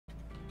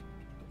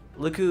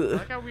Look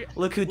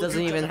who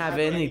doesn't even have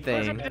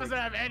anything. Doesn't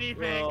have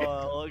anything.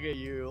 Oh, look at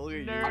you. Look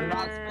at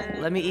Nerd.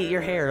 you. Let me eat your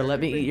hair. Let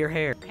me eat your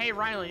hair. Hey,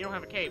 Rylan, you don't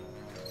have a cape.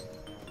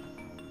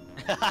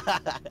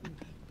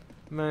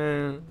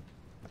 Man.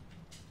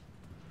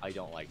 I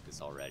don't like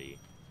this already.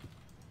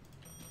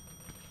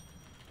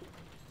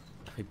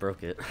 We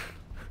broke it.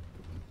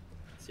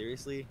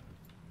 Seriously?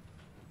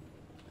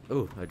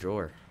 Ooh, a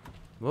drawer.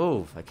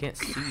 Move, I can't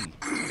see.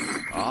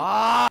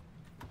 Ah!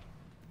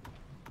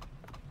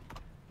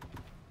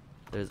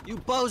 There's You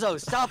bozos,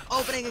 stop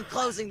opening and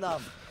closing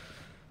them!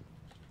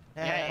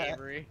 Yeah,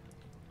 Avery.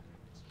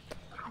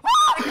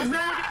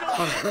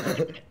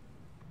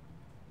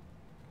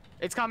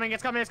 It's coming,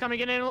 it's coming, it's coming.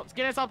 Get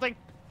in something.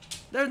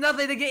 There's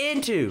nothing to get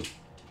into.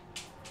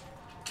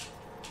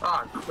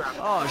 Oh crap.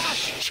 Oh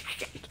shit.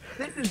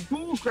 This is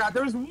bullcrap.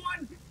 There's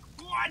one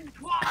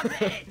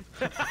closet.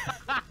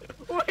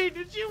 Wait,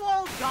 did you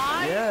all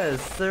die?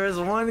 Yes, there is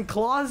one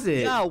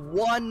closet. Yeah,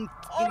 one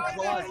Oh fucking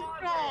closet. my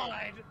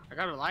god! I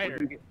got a lighter.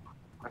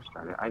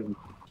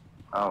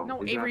 Oh.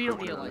 No, is Avery, you that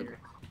don't need a for-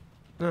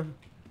 lighter.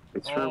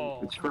 It's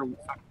Oh. for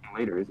fucking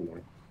later, isn't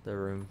it? The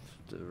room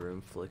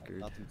flickered.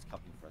 Nothing's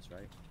coming for us,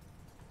 right?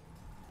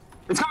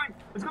 It's coming!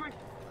 It's coming!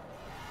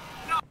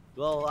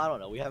 Well, I don't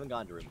know. We haven't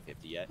gone to room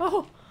 50 yet,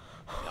 Oh.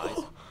 guys.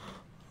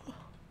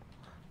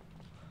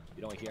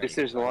 You don't hear Guess anything.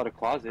 there's a lot of I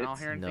closets. don't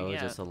hear anything No,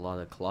 yet. just a lot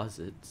of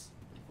closets.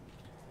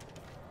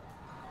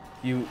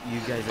 You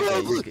guys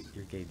are gay.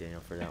 You're gay,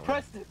 Daniel, for that one.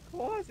 Press the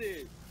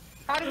closet!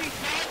 How do we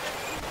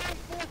find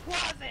the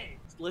closet?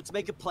 Let's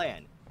make a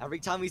plan. Every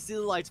time we see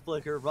the lights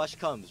flicker, Rush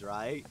comes,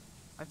 right?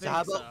 I So think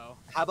how so. about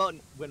how about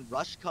when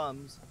Rush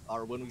comes,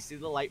 or when we see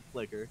the light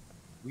flicker,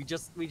 we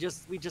just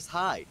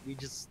hide. We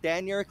just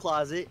stand near a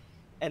closet,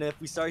 and if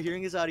we start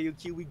hearing his audio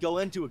cue, we go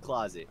into a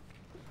closet.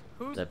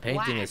 Who's The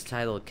painting black? is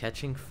titled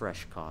 "Catching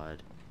Fresh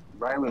Cod."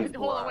 Ryland's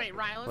Hold on, black. wait,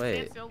 Rylan, Wait.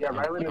 stand still. Yeah,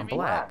 Look at Rylan me. is I'm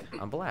black.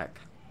 I'm black.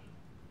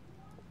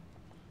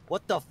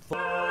 What the fuck?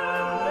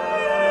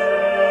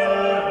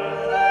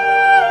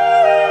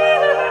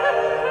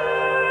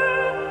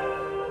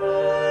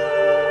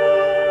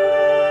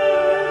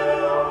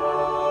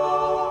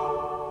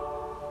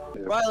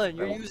 Rylan,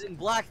 you're using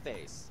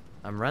blackface.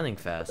 I'm running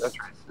fast. That's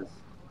racist.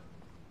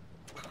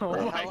 Oh Where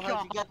the my hell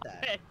how'd you get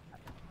that? god.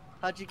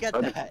 How'd you get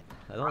Are the- that?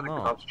 I Are don't the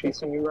know. cops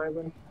chasing you,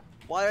 Ryland?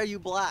 Why are you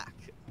black?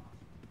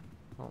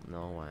 I don't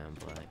know why I'm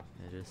black.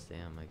 I just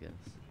am, I guess.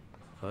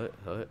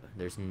 What?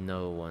 There's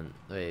no one.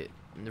 Wait,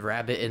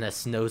 rabbit in a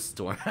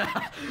snowstorm.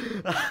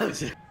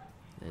 Is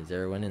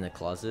there one in the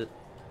closet?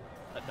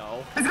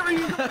 No. It's coming!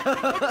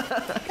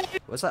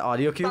 What's that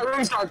audio cue? That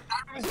room's dark!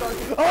 That room's dark!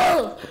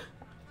 Oh!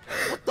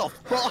 What the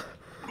fuck?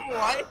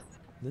 What?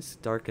 This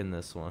dark in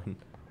this one.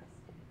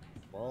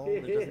 Well,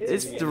 there doesn't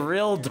It's seem to be any-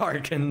 real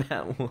dark in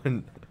that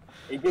one.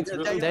 It gets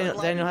really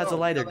Daniel has a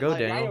lighter. Go,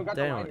 Daniel. got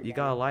the Daniel, lighter, you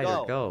got a lighter.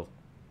 Go. Go.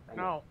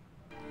 No.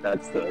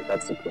 That's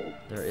the clue.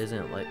 There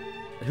isn't like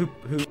who.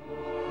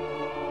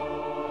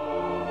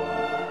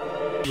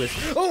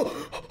 Oh!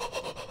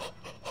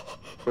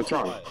 What's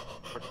wrong?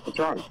 What's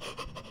wrong?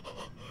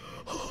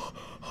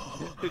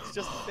 It's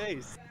just a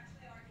face.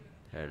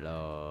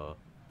 Hello.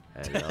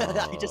 I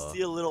Hello. just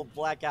see a little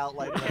black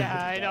outline.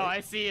 Yeah, I know,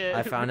 I see it.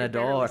 I found a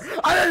door.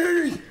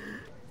 I'm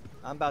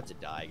about to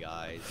die,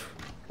 guys.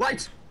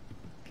 Lights!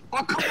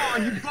 Oh, come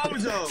on, you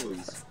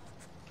bozos!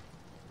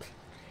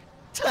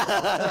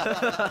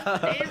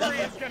 Avery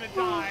is gonna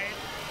die.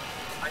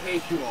 I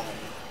hate you all.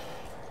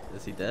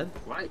 Is he dead?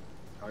 What?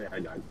 Oh yeah, I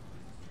died.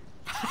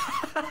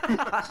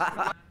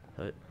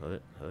 Hut.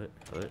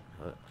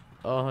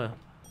 Oh,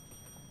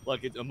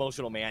 Look, it's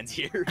emotional man's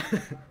here.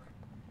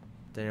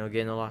 Daniel,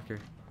 get in the locker.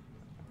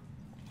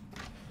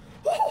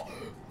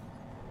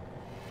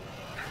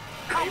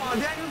 Come on,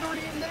 Daniel's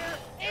already in there!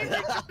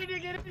 Avery tried to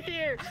get in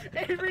here.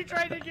 Avery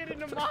tried to get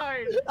into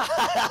mine.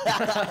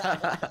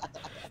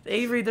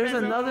 Avery, there's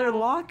There's another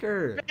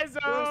locker. There's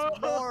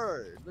Bezzo.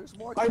 more. There's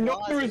more. I know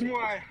there was closets.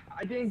 more.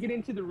 I didn't get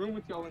into the room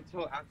with y'all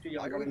until after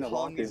y'all Why got are in we the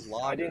calling lockers. these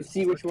I didn't lockers?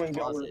 see which These are ones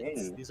y'all were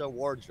closets. in. These are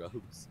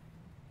wardrobes.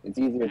 It's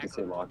easier to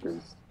say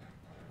lockers.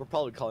 We're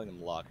probably calling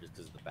them lockers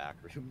because of the back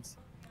rooms.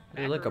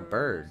 Hey, look, a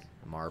bird.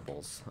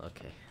 Marbles.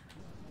 Okay.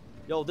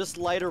 Yo, this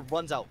lighter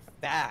runs out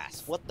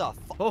fast. What the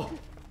fuck?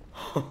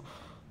 Oh.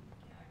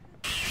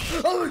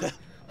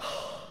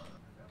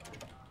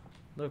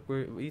 Look,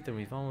 Ethan.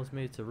 We've almost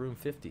made it to room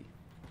 50.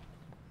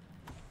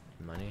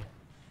 Money.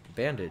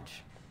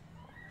 Bandage.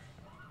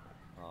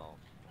 Oh,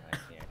 I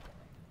can't.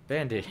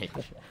 Bandage.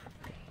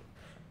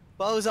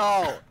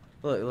 Bozo!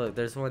 Look.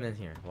 There's one in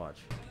here. Watch.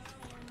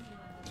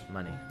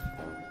 Money.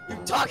 You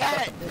talk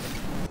it!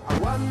 I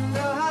wonder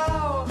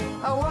how,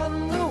 I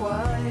wonder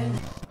why.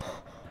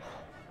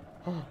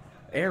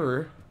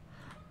 Error.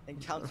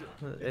 Encounter.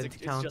 It's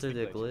Encountered just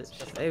a It's glitch.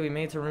 just Hey, we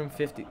made it to room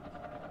 50.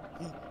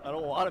 I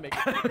don't want to make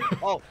it.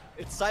 Oh,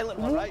 it's silent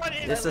one, right? What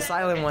is It's the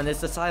silent one. It's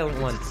the silent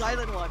one.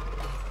 Silent one.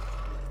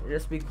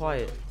 Just be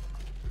quiet.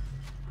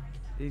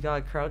 You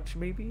gotta crouch,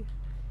 maybe?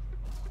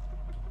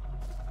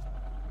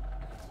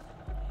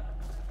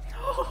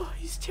 Oh,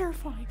 he's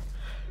terrifying.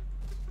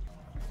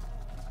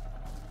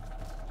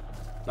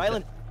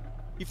 Rylan,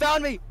 you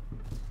found me.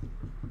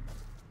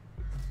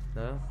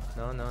 No.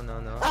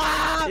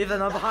 Ah!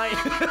 Ethan, I'm behind.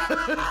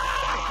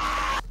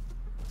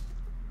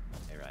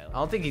 Hey, Rylan. I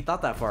don't think he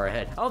thought that far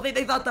ahead. I don't think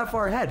they thought that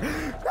far ahead.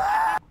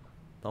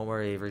 Don't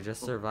worry, Avery.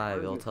 Just survive.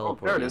 It'll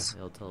teleport there it you. is.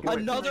 It'll teleport.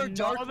 Another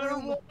dark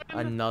room.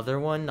 Another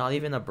one? Not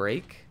even a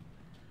break?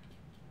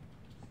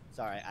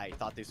 Sorry, I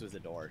thought this was a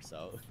door,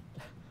 so.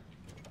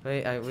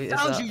 Wait, wait.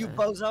 Found you, you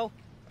bozo.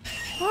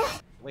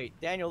 Wait,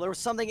 Daniel, there was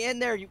something in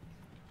there. You,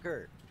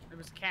 Kurt. It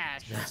was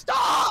cash.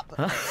 Stop!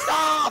 Huh?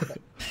 Stop!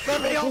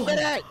 Let me open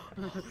it!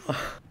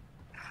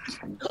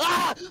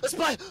 Ah! A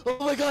spider!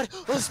 Oh my god!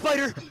 A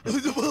spider!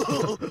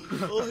 Oh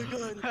my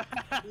god!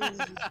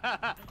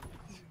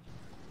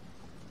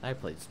 I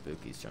played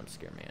Spooky's Jump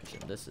Scare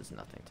Mansion. This is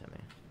nothing to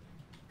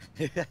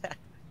me.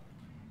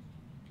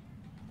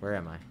 Where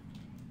am I?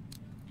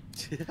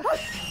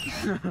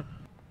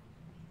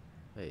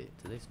 Wait,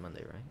 today's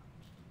Monday, right?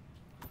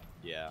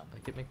 Yeah, I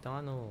get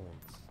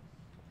McDonald's.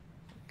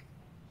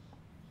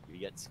 you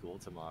get school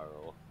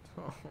tomorrow.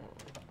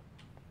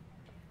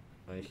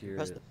 I hear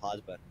Press it. the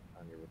pause button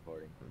on your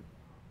recording.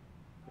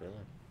 Really?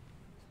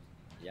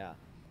 Yeah.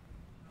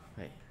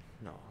 Wait,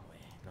 no.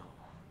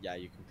 Yeah,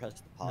 you can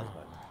press the pause No.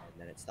 button and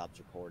then it stops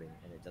recording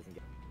and it doesn't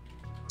get.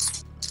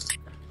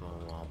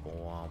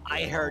 I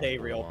I heard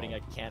Avery opening a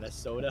can of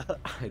soda.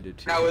 I did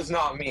too. That was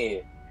not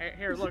me.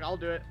 Here, look, I'll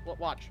do it.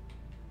 Watch.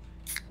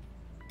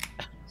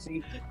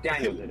 See,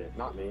 Daniel did it,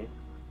 not me.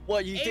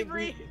 What you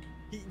Avery!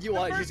 think? You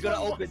what? He's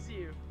gonna open.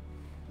 You.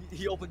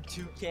 He opened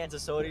 2 cans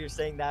of soda. You're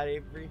saying that,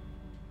 Avery?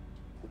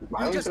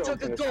 Mine You was just gonna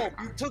took a open gulp.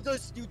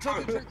 You took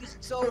a drink of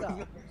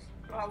soda.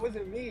 That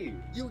wasn't me.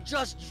 You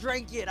just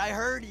drank it. I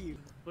heard you.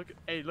 Look,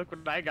 hey, look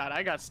what I got.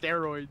 I got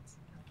steroids.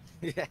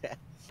 Yeah.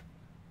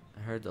 I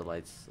heard the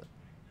lights.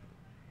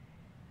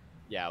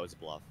 Yeah, it was a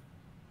bluff.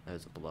 That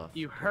was a bluff.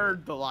 You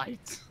heard the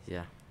lights.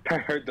 Yeah. I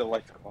heard the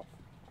lights go off.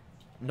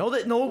 No,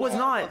 it was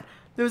not.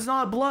 It was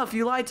not a bluff.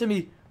 You lied to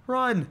me.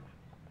 Run.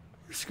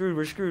 We're screwed.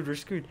 We're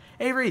screwed.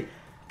 Avery,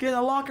 get in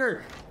the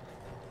locker.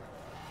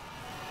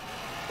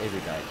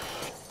 Avery died.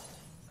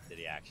 Did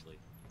he actually?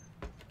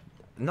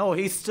 No,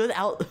 he stood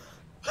out.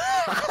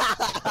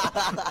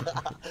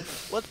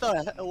 What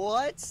the?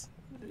 What?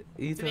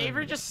 Ethan. Did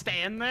Avery just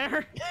stand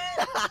there?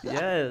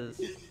 Yes.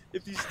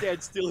 If you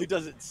stand still, he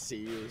doesn't see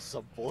you.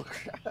 Some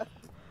bullcrap.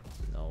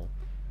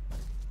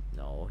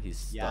 No, he's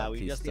stuck. Yeah, we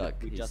he's just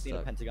stuck. need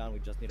a pentagon. We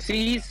just need a.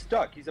 See, he's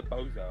stuck. He's a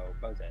bozo.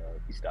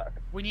 He's stuck.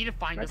 We need to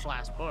find this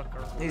last book.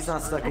 Or He's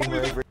not stuck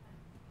anywhere. Avery.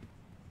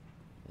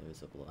 It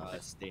was a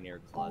bluff. Stay near a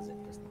closet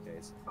just in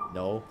case.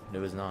 No, it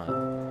was not.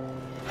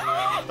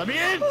 Let me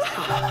in!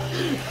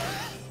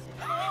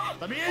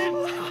 Let me in!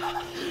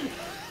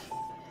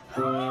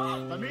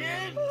 Let me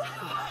in!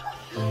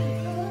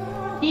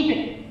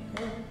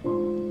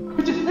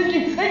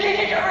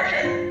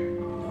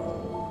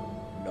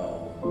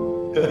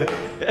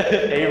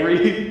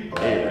 Avery.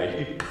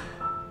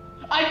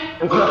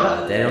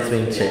 Daniel's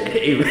being chick.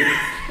 Avery.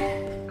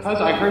 Cause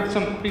I heard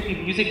some creepy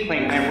music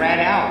playing and I ran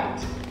out.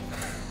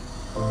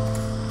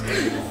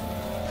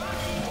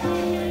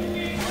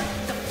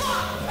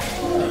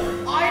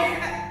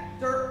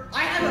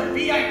 I have a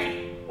VIP.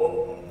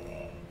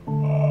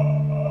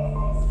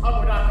 I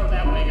would not go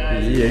that way,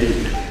 guys.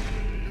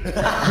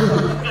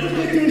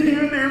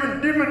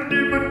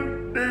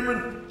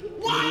 Demon.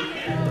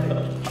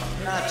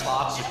 Not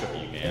toxic of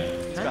you, man.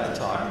 It's gotta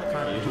talk.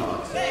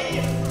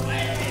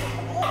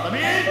 Let me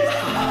in!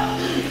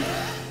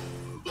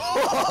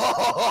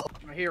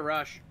 I hear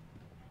Rush.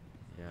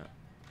 Yeah.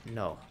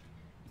 No.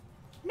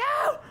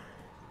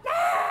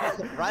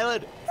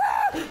 Rylan!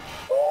 Did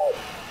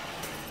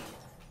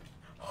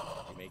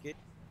you make it?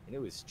 And it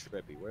was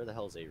trippy. Where the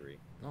hell's Avery?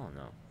 Oh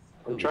no.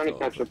 I'm trying to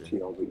catch up to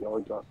y'all, but y'all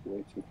got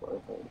way too far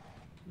ahead.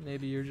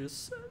 Maybe you're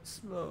just so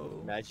slow.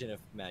 Imagine if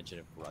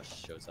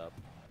Rush shows up.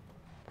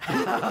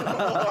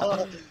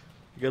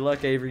 Good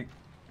luck, Avery.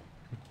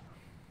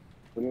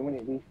 I mean, when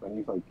he's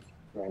like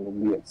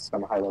randomly at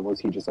some high levels,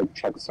 he just like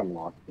checks some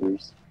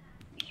lockers.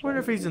 I wonder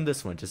if he's in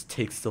this one. Just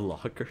takes the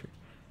locker.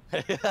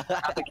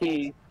 Got the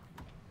key.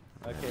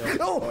 Okay.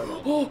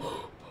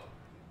 Oh!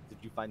 Did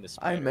you find the I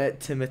spider? met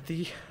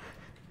Timothy.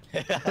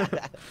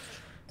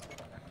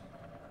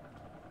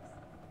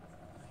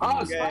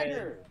 Oh, Okay.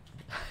 spider!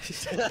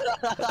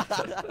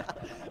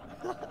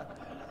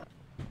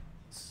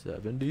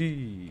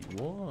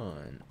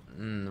 71.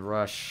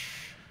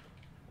 Rush.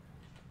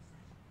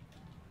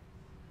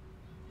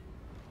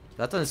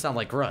 That doesn't sound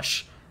like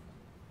Rush.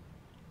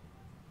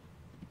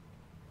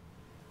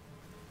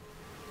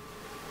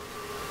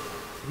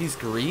 He's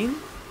green?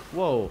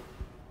 Whoa.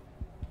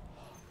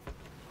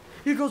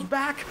 He goes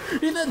back!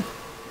 Ethan!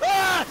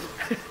 Ah!